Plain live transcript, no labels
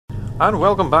And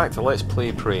welcome back to Let's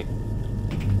Play Prey.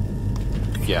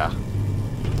 Yeah.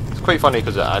 It's quite funny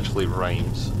because it actually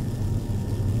rhymes.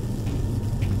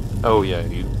 Oh yeah,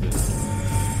 you...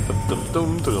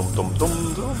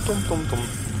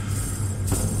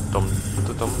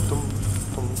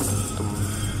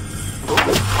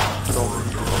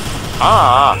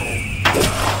 Ah!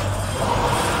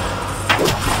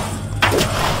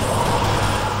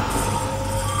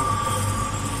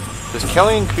 Does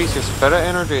killing increase your spirit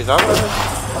energy? Is that what it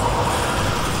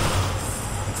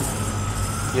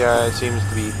is? Yeah, it seems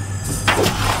to be.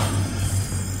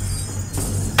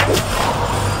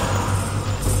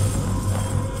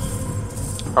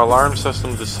 Alarm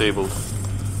system disabled.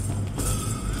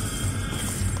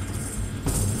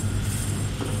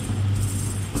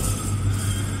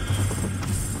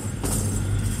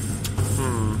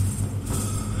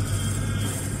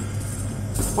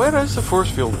 Where is the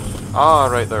force field? Ah,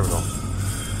 right, there we go.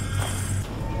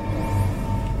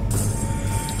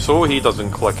 So he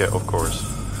doesn't click it, of course.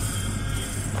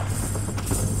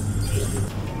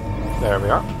 There we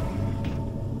are.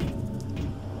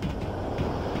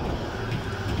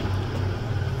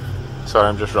 Sorry,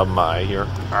 I'm just rubbing my eye here.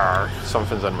 Arr,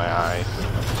 something's in my eye.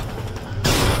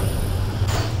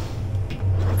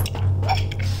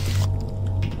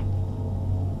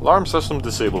 Alarm system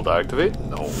disabled. Activate?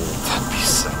 No, that'd be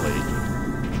silly.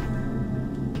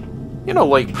 You know,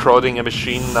 like prodding a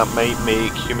machine that might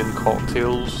make human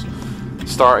cocktails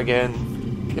start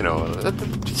again. You know,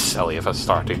 that'd be silly if I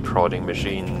started prodding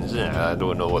machines. I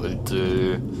don't know what they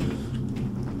do.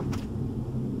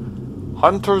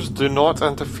 Hunters do not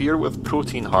interfere with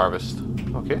protein harvest.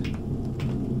 Okay.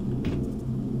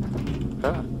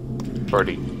 Ah,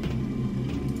 birdie.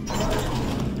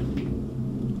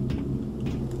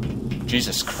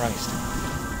 Jesus Christ.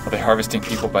 Are they harvesting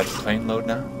people by the plane load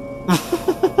now?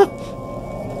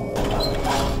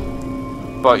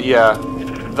 But yeah,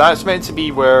 that's meant to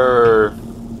be where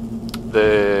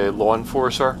the law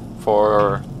enforcer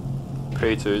for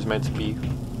Prey 2 is meant to be.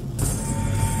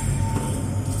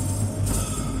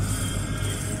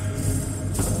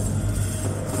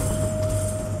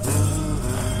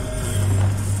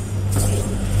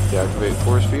 Deactivate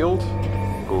force field.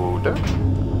 Go down.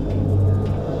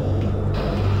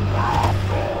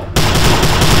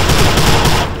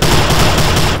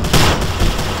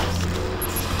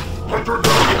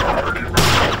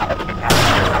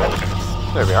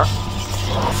 There we are.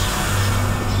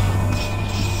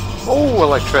 Oh,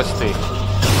 electricity.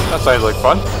 That sounds like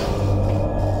fun.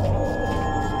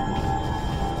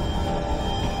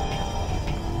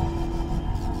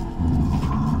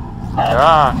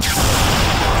 Ah!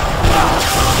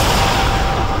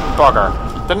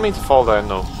 Bugger. Didn't mean to fall down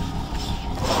though.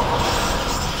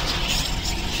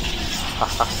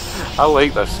 I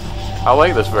like this. I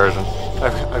like this version.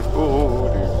 Oh,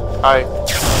 dear. Hi.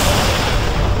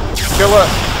 Kill it!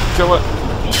 Kill it!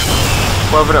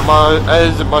 Whatever it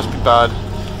is, it must be bad.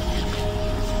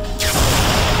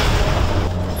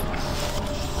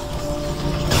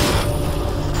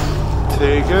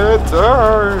 Take it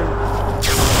down!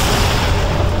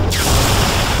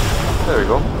 There we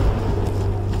go.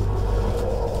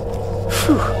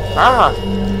 Phew. Ah!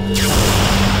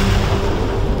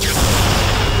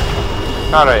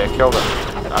 Alright, I killed it.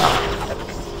 Ah.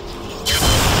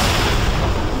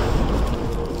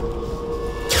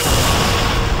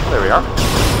 There we are.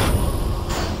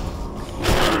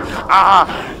 Ah!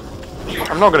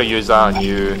 I'm not going to use that on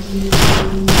you.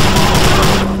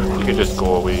 You can just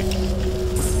go away.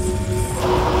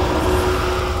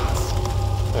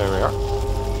 There we are.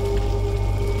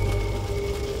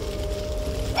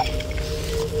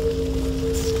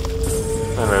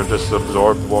 And we've just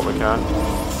absorbed what we can.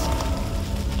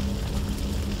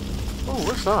 Oh,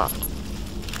 what's that?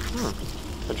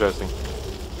 Interesting.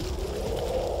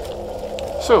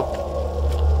 So,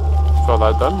 with all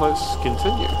that done, let's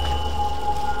continue.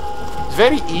 It's a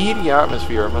very eerie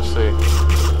atmosphere, I must say.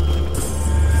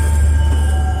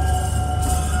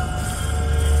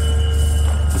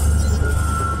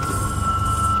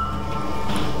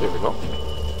 There we go.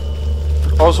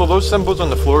 Also, those symbols on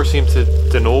the floor seem to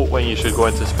denote when you should go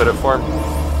into spirit form.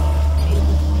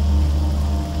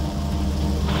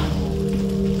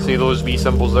 See those wee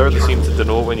symbols there? They seem to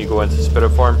denote when you go into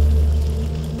spirit form.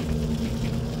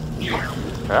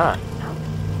 Ah.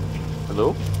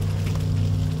 Hello?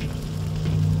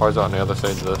 Or is that on the other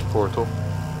side of the portal?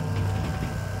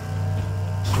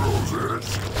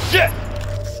 Shit!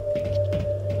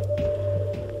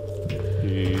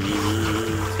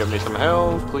 Give me some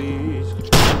health, please.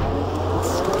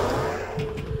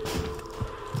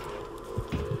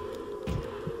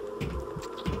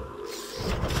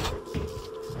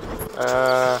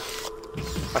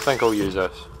 I think I'll use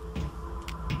this.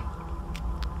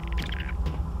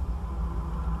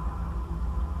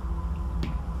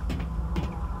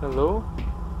 Hello?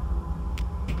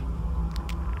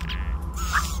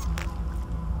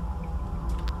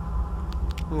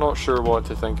 I'm not sure what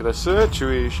to think of the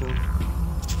situation.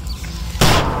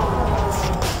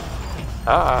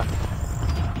 Ah.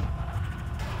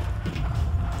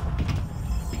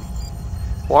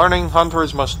 Warning,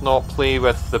 hunters must not play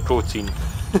with the protein.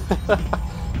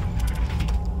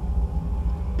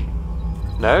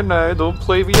 No, don't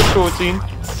play with your protein.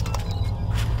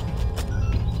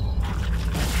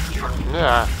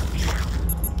 Yeah.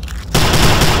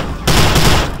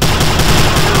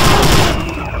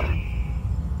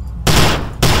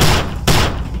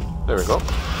 There we go.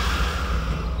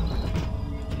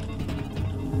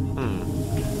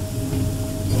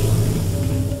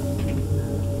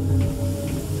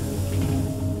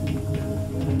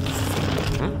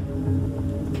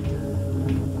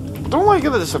 I don't like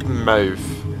that it's a mouth.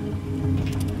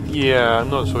 Yeah, I'm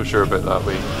not so sure about that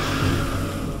way.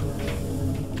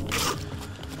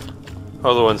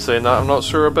 Although in saying that, I'm not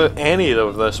sure about any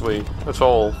of this way at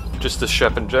all. Just the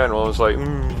ship in general. I was like,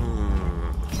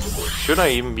 should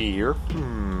I even be here?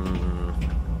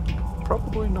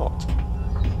 Probably not.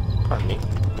 Pardon me.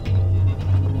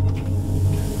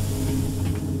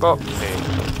 But, hey,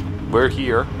 we're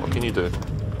here. What can you do?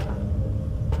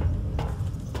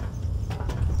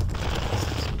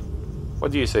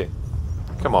 What do you say?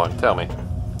 Come on, tell me.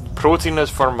 Protein is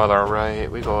for mother, right?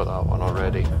 We got that one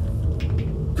already.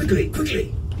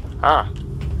 Quickly! Ah.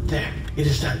 There, it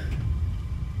is done.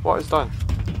 What is done?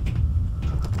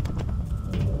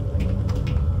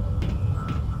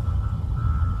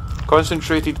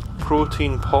 Concentrated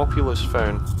protein populace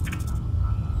found.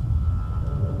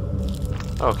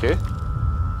 Okay.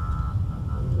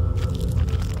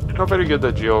 Not very good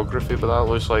at geography, but that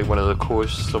looks like one of the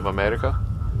coasts of America.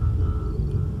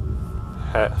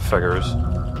 Figures.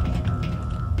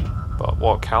 But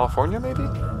what, California maybe?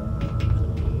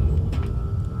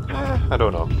 I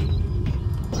don't know.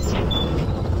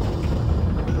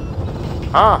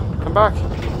 Ah, come back.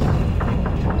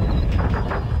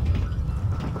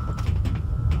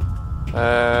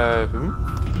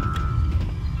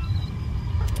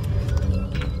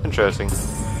 Interesting.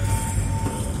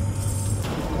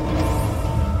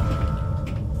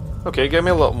 Okay, give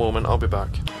me a little moment, I'll be back.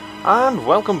 And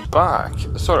welcome back.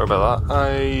 Sorry about that,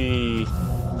 I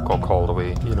got called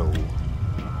away, you know.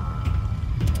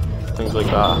 Things like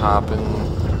that happen.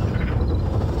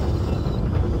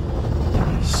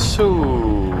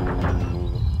 So...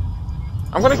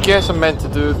 I'm gonna guess I'm meant to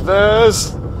do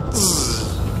this.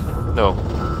 No.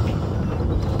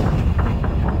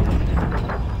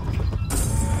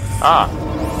 Ah.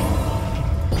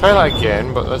 Try that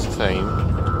again, but this time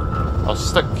I'll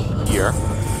stick here.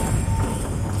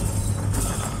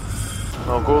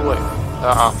 I'll go like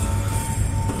that.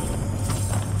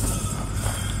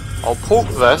 I'll poke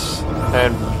this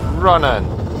and run in.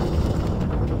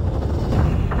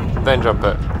 Then jump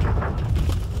it.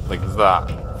 Like that.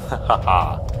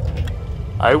 Haha.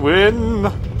 I win!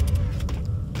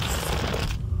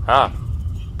 Ah.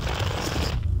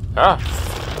 Ah.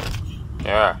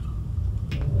 Yeah.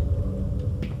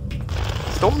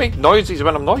 Don't make noises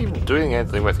when I'm not even doing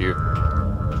anything with you.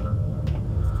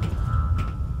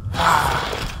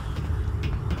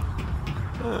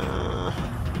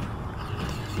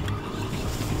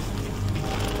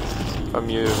 If I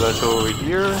move this over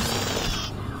here.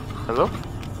 Hello?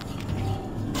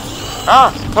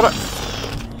 Ah! Got it!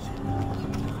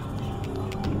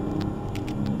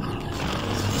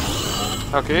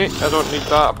 Okay, I don't need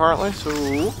that apparently, so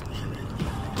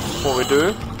what we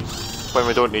do when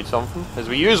we don't need something is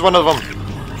we use one of them.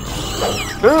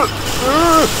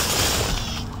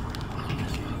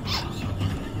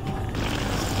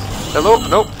 Hello?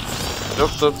 Nope.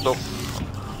 Nope.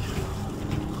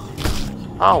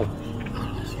 Ow.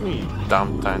 You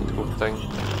damn tentacle thing.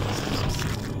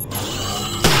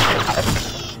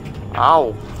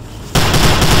 Ow.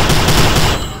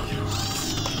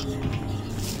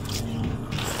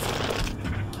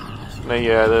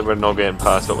 Yeah, we're not getting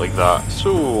past it like that.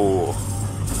 So,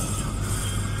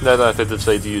 now that I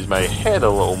decide to use my head a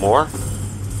little more.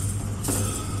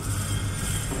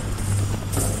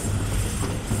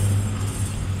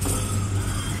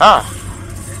 Ah!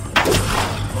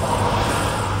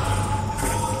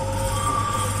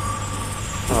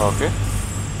 Okay.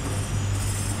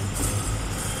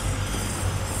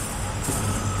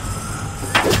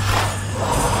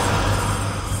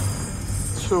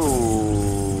 So,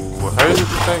 how is it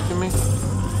affecting me?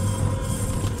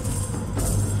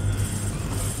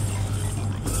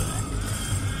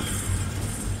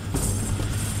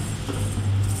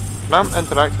 Can I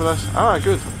interact with this? Ah,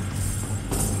 good.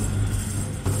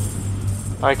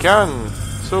 I can.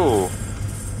 So,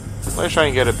 let's try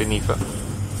and get it beneath it.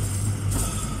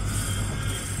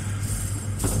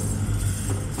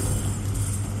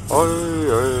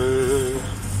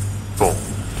 Boom.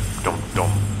 Dum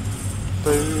dum.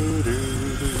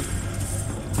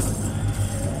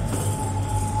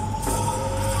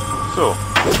 So.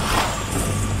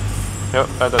 Yep,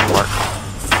 that didn't work.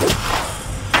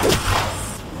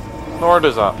 Nor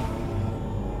does that.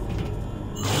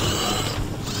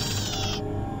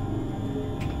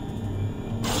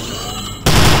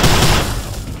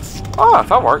 Ah,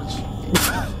 that works.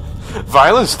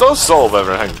 Violence does solve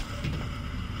everything.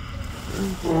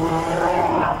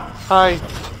 Hi.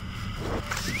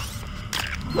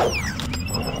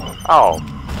 Ow.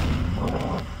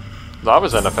 That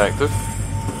was ineffective.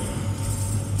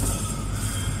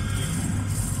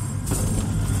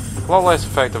 A lot less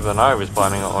effective than I was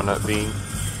planning on it being.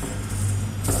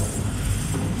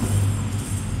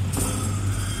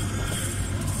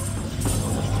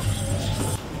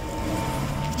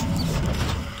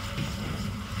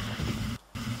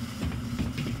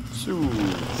 So,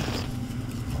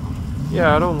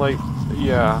 yeah, I don't like.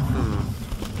 Yeah.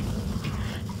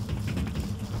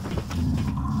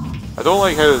 I don't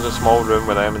like how there's a small room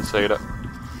with them inside it.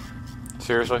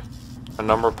 Seriously, a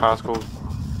number passcode.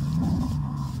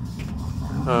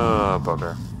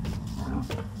 Bugger.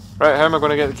 Right, how am I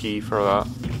going to get the key for that?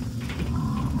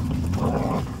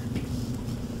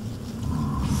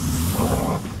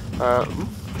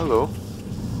 Hello.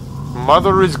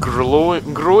 Mother is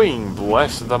growing,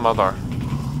 bless the mother.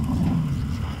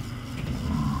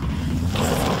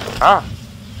 Ah!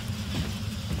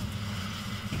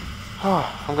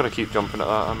 I'm gonna keep jumping at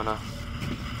that, I'm gonna...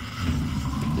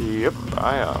 Yep,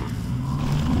 I am.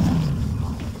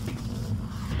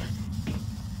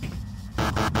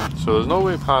 So there's no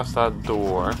way past that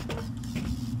door.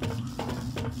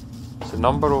 Is the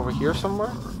number over here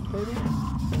somewhere, maybe?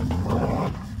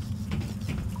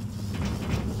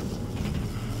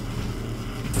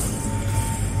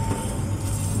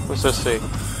 What's this say?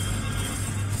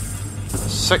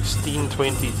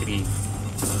 1623.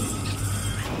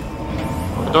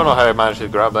 I don't know how I managed to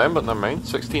grab them, but never mind.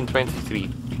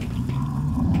 1623.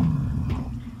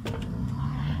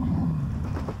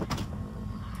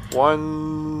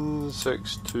 One,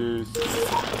 6, 2, 3.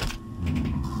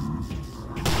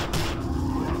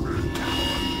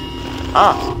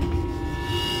 Ah!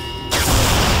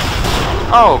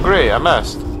 Oh, great! I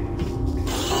missed.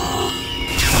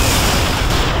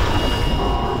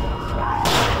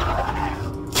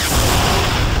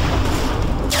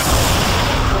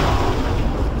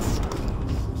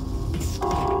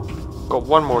 Got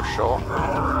one more shot.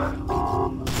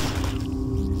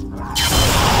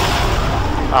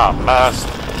 Ah, missed.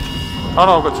 Oh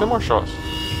no, I've got two more shots.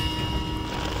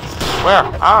 Where?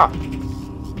 Ah!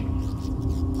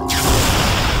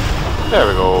 There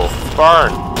we go.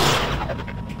 Burn!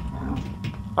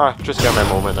 Ah, just get my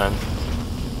moment then.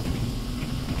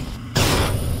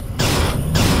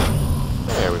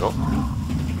 There we go.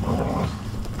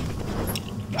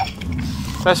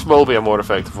 This will be a more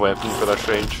effective weapon for this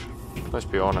range. Let's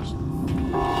be honest.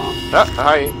 Ah,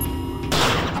 hi!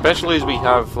 Especially as we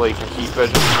have, like, a heat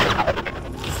vision.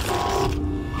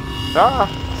 Ah!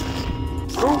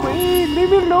 Go away! Leave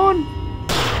me alone!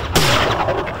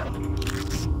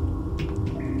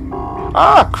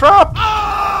 Ah, crap!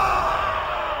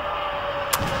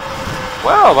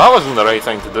 Well, that wasn't the right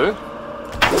thing to do.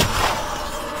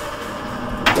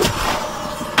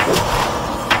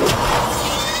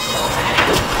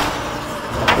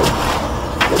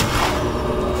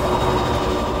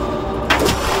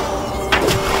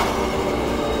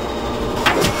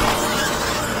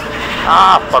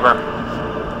 Ah, bugger.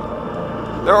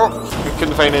 No, we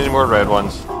couldn't find any more red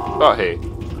ones. But hey.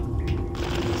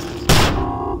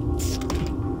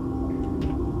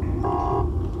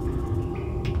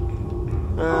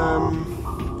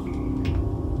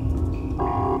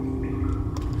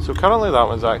 So currently that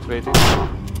one's activated.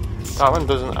 That one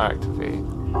doesn't activate.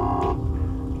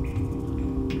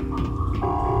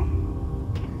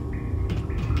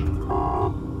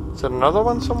 Is there another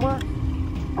one somewhere?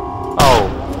 Oh.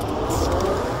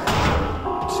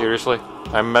 Seriously?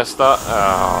 I missed that?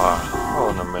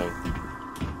 Oh no, mate.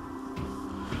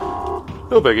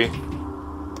 No biggie.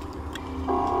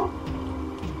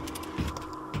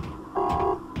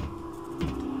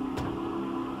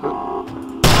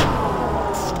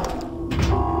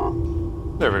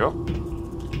 There we go.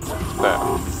 There.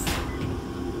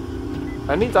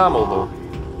 I need ammo though.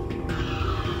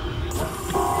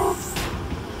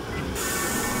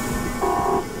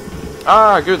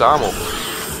 Ah, good ammo.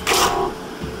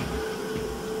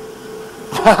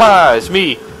 Haha, it's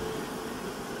me.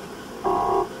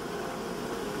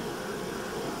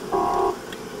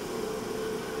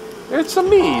 It's a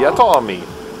me, a Tommy.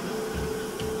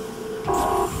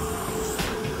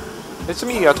 It's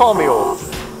me, a Tommy.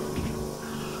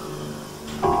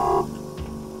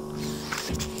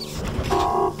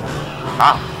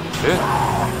 Ah, good.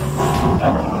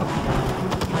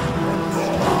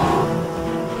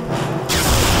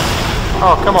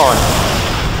 Oh, come on.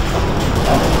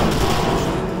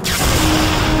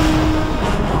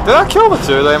 Did I kill the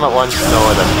two of them at once? No,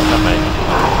 I didn't. Not me.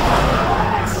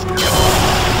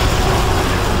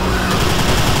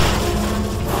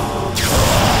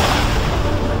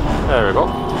 There we go.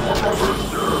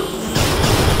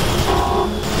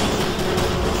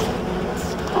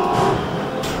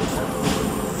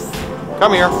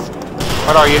 Come here.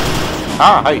 What are you?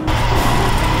 Ah, hi.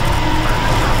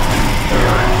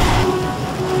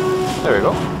 There we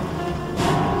go.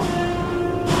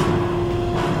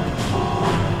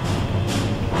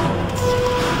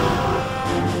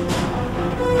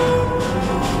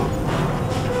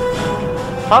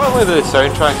 Apparently the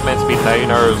soundtrack's meant to be 9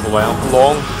 hours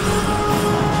long.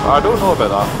 I don't know about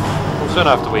that. We'll soon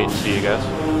have to wait and see, I guess.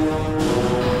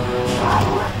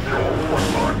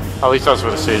 At least that's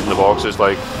what it says in the box. It's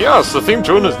like, yes, the theme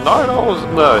tune is 9 hours.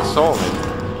 The song,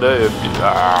 the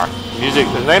music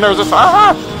is 9 hours of.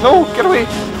 Ah! No, get away!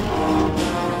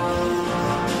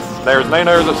 There's 9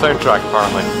 hours of soundtrack,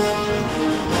 apparently.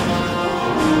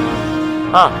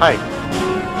 Ah, hi.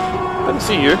 Didn't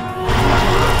see you.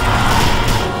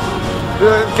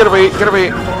 Get away! Get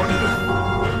away!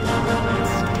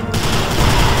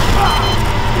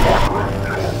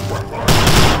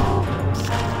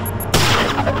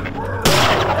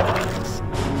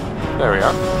 There we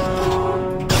are.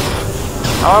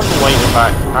 I'll have to wind it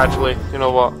back, actually. You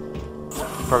know what?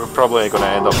 We're probably going to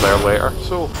end up there later,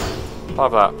 so I'll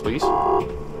have that, please.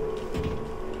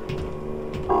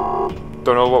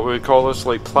 Don't know what we would call this,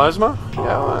 like plasma?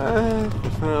 Yeah,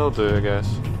 it'll do, I guess.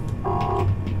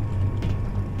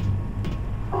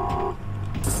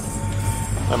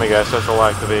 Let me guess, this will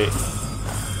activate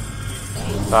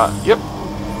that. Yep,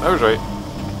 I was right.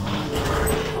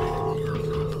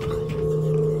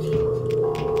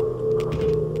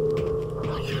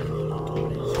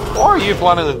 What are you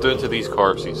planning on doing to these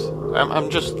corpses? I'm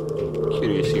just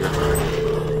curious here.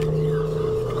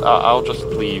 I'll just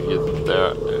leave you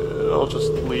there. I'll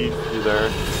just leave you there.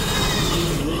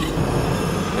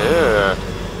 Yeah.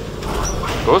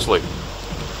 Ghostly.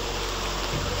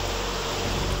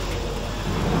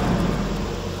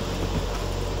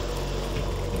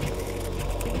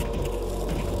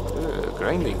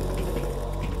 Grinding.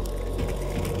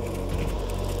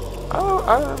 Oh,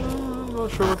 I'm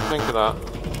not sure what to think of that.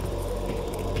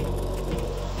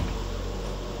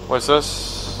 What's this?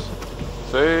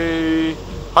 Say,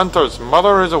 Hunter's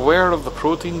mother is aware of the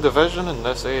protein division in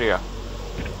this area.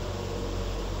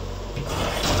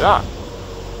 Yeah.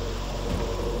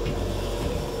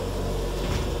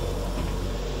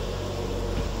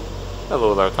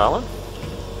 Hello there, Talon.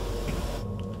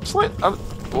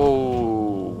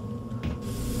 Oh.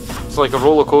 It's like a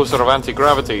roller coaster of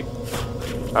anti-gravity.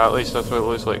 At least that's what it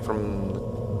looks like from...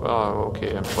 Oh,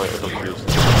 okay, I'm slightly confused.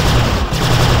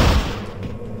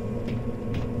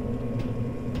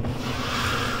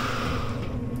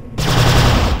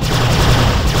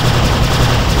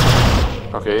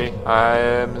 Okay,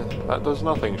 that does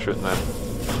nothing shooting them.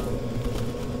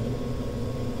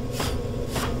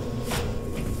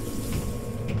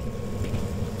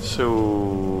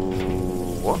 So...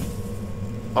 what?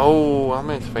 Oh, I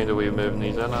meant to find a way of moving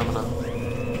these in, haven't I?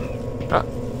 Ah.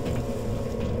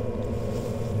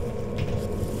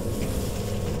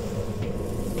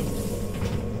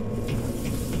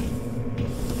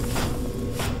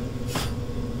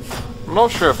 I'm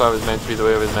not sure if that was meant to be the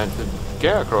way I was meant to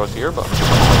get across here, but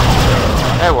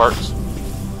it works.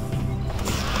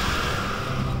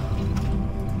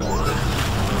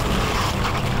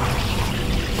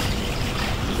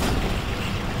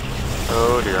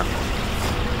 Oh dear.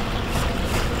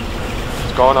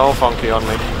 It's gone all funky on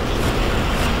me.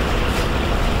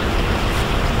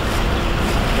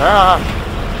 Ah!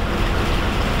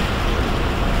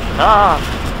 Ah!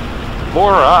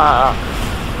 More ah!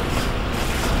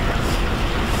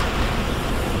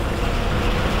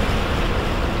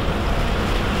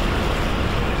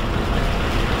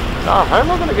 Damn, how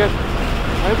am I gonna get...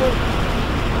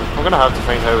 I'm gonna have to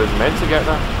find how it's meant to get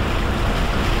there.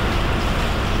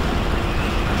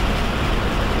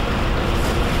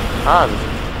 Ah, there's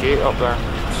a gate up there.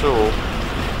 So...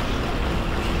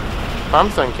 I'm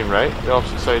thinking right. The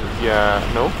opposite side. Yeah,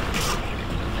 no.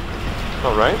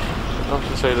 Not right. The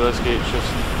opposite side of this gate's just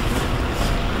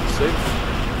safe.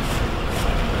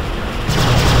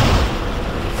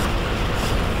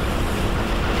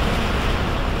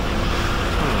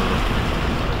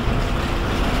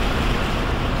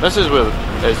 This is where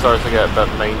it starts to get a bit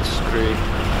mind screwy.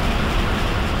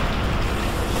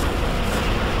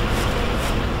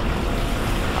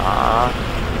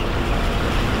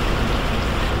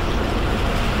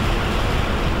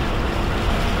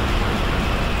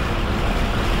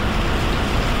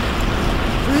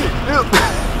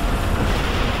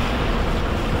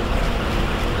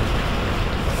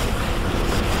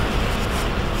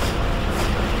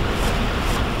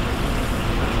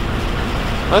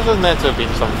 This was meant to have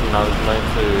been something I was meant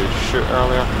to shoot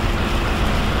earlier.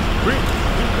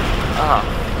 Ah.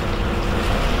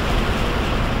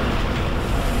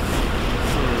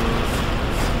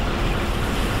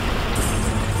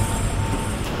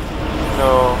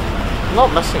 No, I'm not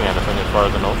missing anything as far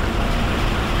as I know.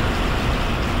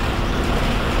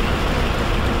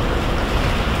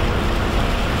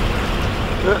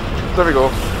 There we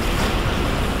go.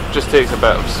 Just takes a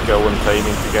bit of skill and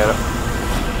timing to get it.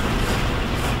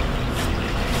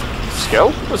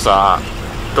 Skill? What's that?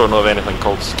 Don't know of anything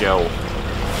called skill.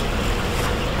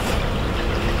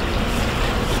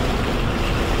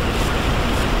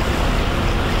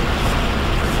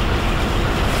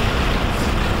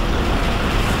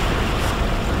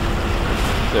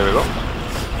 There we go.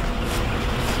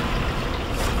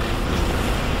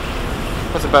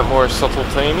 That's a bit more subtle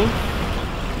timing.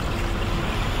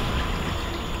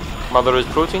 Mother is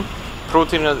protein.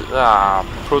 Protein is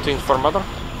protein for mother.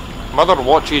 Mother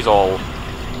watches all.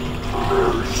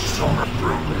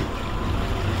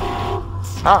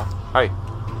 Ah, hi.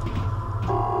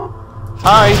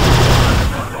 Hi!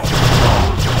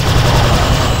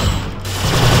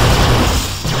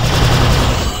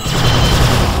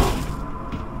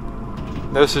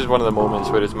 This is one of the moments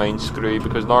where it's mind screwy,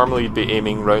 because normally you'd be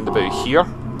aiming round about here,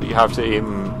 but you have to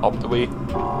aim up the way,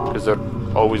 because they're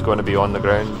always going to be on the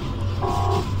ground.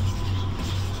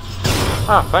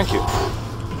 Ah, thank you.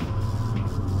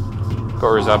 Got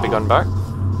our Zappy gun back.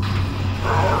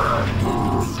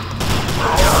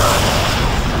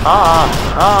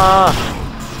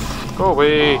 Go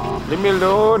away! Leave me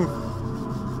alone!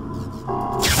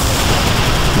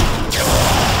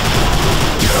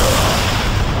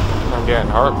 I'm getting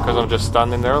hurt because I'm just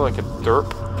standing there like a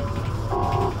derp.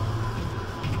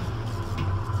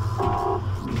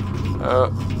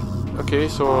 Okay,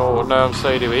 so now I'm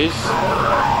sideways.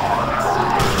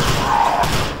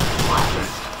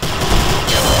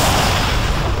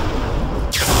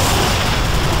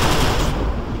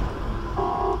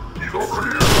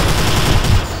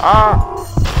 Ah!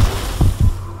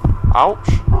 Ouch!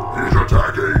 He's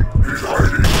attacking! He's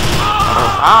hiding!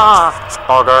 Ah!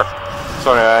 Hogger!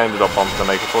 Sorry, I ended up bumping the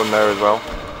microphone there as well.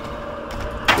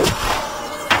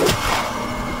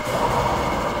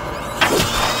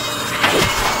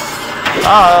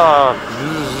 Ah!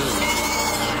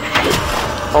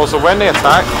 Also, when they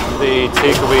attack, they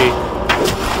take away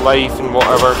life and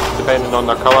whatever, depending on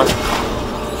their colour.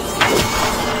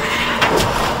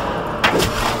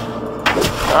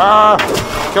 Ah!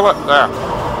 Kill it! There!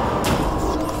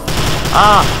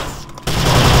 Ah!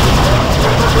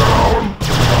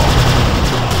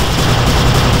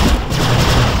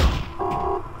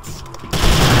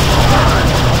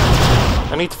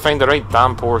 I need to find the right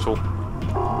damn portal.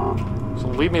 So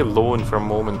leave me alone for a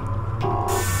moment.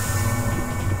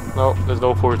 No, there's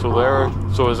no portal there.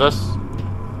 So is this?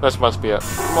 This must be it.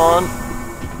 Come on!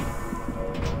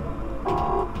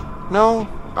 No?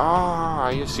 Ah,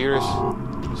 are you serious?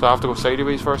 So I have to go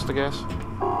sideways first, I guess.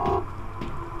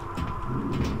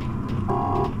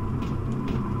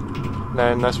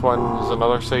 Then this one's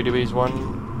another sideways one.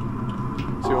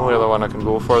 It's the only other one I can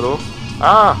go for though.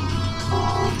 Ah!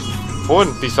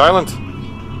 Phone, be silent!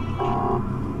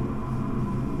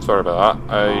 Sorry about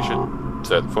that. I should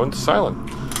set the phone to silent.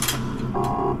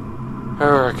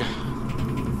 There we go.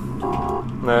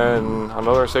 Then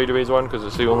another sideways one because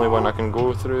it's the only one I can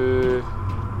go through.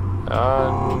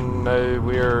 And now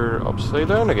we're upside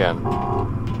down again.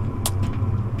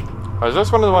 Is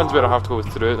this one of the ones where I have to go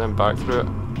through it, then back through it,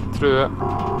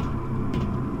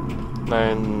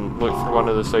 then look for one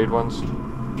of the side ones,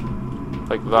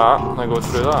 like that, and then go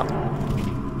through that?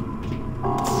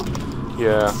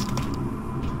 Yeah.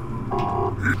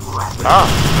 Ah!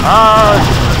 Ah!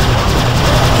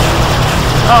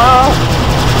 Ah!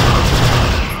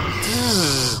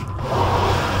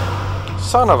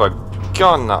 Son of a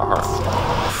gun, that hurt.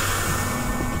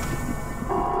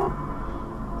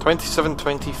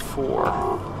 2724.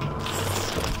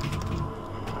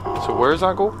 So where does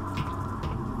that go?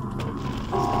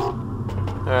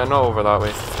 Not over that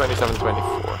way.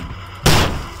 2724.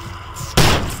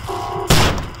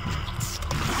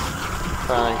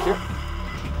 Thank you.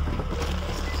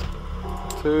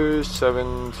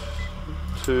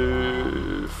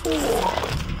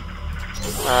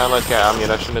 2724. And let's get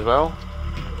ammunition as well.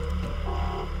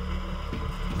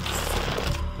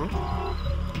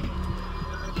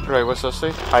 Right, what's this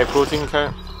say? High protein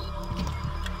count?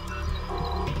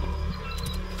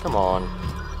 Come on.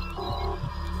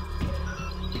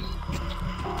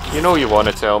 You know you want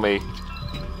to tell me.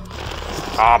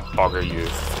 Ah, bugger you.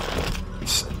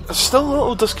 I'm still a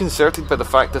little disconcerted by the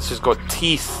fact this has got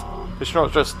teeth. It's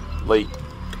not just, like,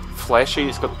 fleshy,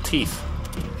 it's got teeth.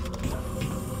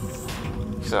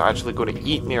 Is it actually going to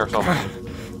eat me or something?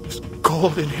 There's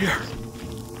gold in here.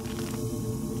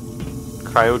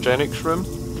 Cryogenics room?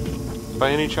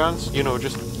 By any chance? You know,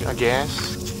 just a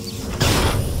guess.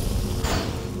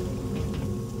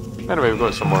 Anyway, we've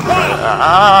got some more.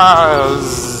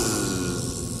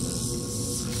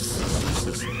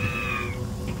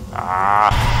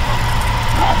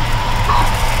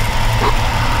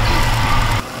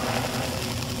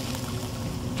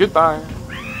 Goodbye.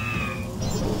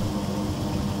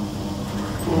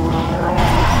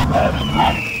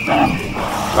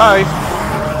 Bye.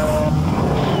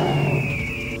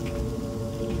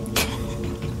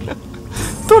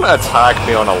 Don't attack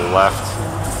me on a lift.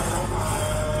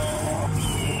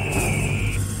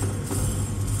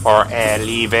 Or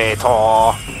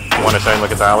elevator. You want to sound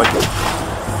like a Dalek?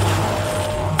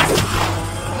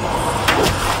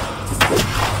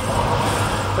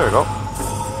 There we go.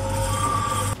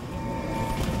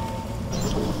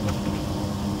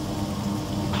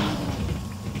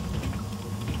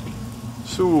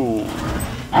 So.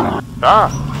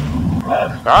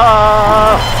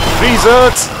 Freeze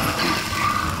it!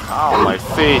 Ow, my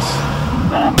face.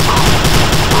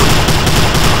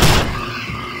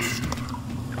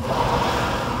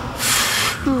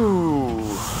 Phew.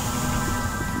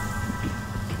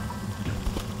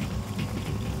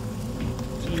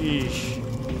 Yeesh.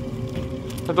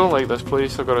 I don't like this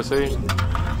place, I've got to say.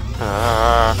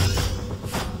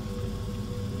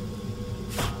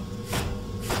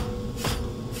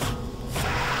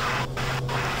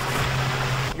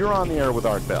 You're on the air with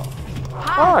Art Bell.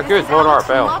 Hi, good, more Art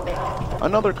Bell.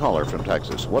 Another caller from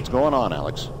Texas. What's going on,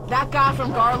 Alex? That guy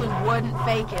from Garland wasn't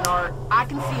faking, Art. I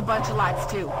can see a bunch of lights,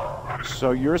 too.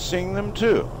 So you're seeing them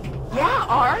too? Yeah,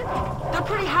 Art. They're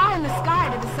pretty high in the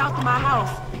sky to the south of my house.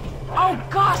 Oh,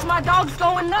 gosh, my dog's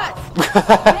going nuts.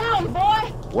 Down,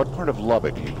 boy. What part of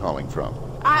Lubbock are you calling from?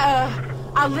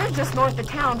 I live just north of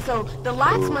town, so the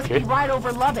lights must be right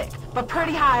over Lubbock, but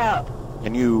pretty high up.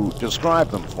 Can you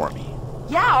describe them for me?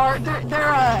 Yeah, Art, there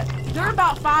are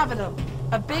about 5 of them.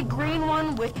 A big green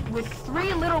one with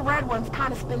 3 little red ones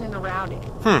kind of spinning around it.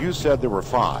 You said there were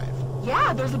 5.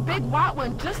 Yeah, there's a big white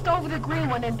one just over the green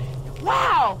one, and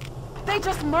wow! They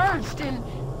just merged, and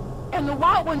the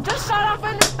white one just shot off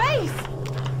into space!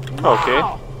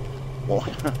 Wow. Well,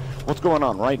 what's going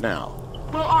on right now?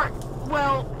 Well, Art,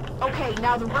 okay,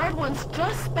 now the red ones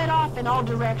just sped off in all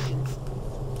directions.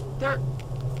 They're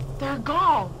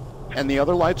gone. And the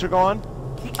other lights are gone?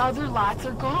 The other lights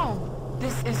are gone.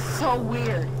 This is so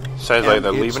weird. Sounds like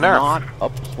they're leaving Earth. It's not a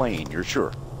plane, you're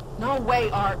sure? No way,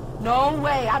 Art. No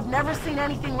way. I've never seen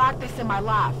anything like this in my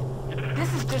life.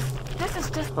 This is just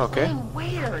plain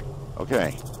weird.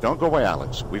 Okay, don't go away,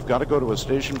 Alex. We've got to go to a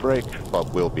station break,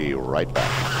 but we'll be right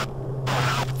back.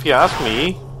 If you ask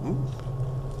me,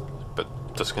 bit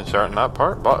disconcerting that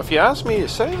part, but if you ask me, it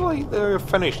sounds like they're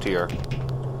finished here.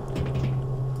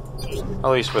 At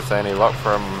least with any luck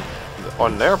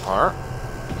on their part,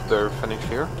 they're finished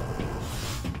here.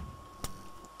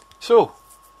 So,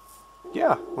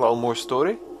 yeah, a little more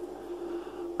story.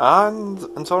 And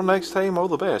until next time, all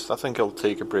the best. I think I'll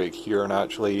take a break here and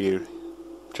actually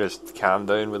just calm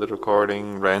down with the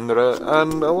recording, render it,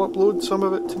 and I'll upload some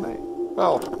of it tonight.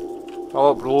 Well,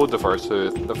 I'll upload the first two.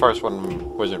 The first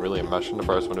one wasn't really a mission, the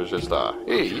first one was just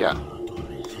hey, yeah.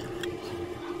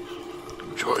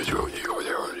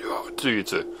 You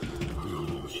too.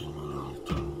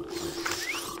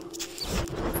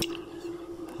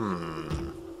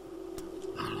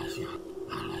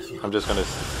 I'm just gonna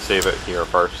save it here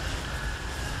first.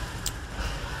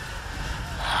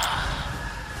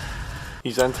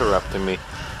 He's interrupting me.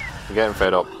 I'm getting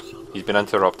fed up. He's been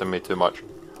interrupting me too much.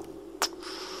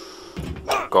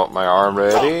 Got my arm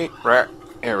ready. Right,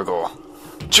 here we go.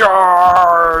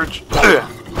 Charge!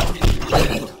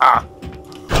 Ah!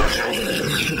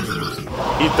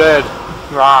 He's dead.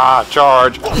 Ah,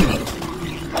 charge!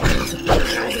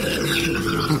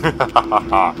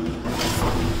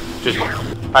 Just,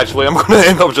 actually, I'm gonna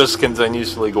end up just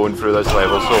continuously going through this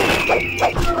level,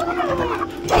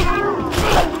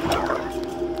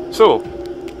 so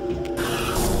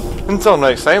until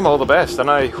next time, all the best, and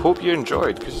I hope you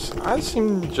enjoyed, because I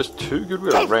seem just too good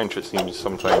with a wrench, it seems,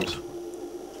 sometimes.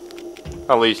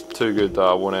 At least too good that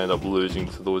I won't end up losing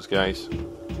to those guys.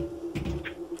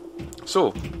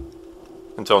 So,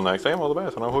 until next time, all the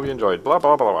best, and I hope you enjoyed. Blah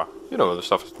blah blah blah. You know the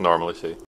stuff I normally say.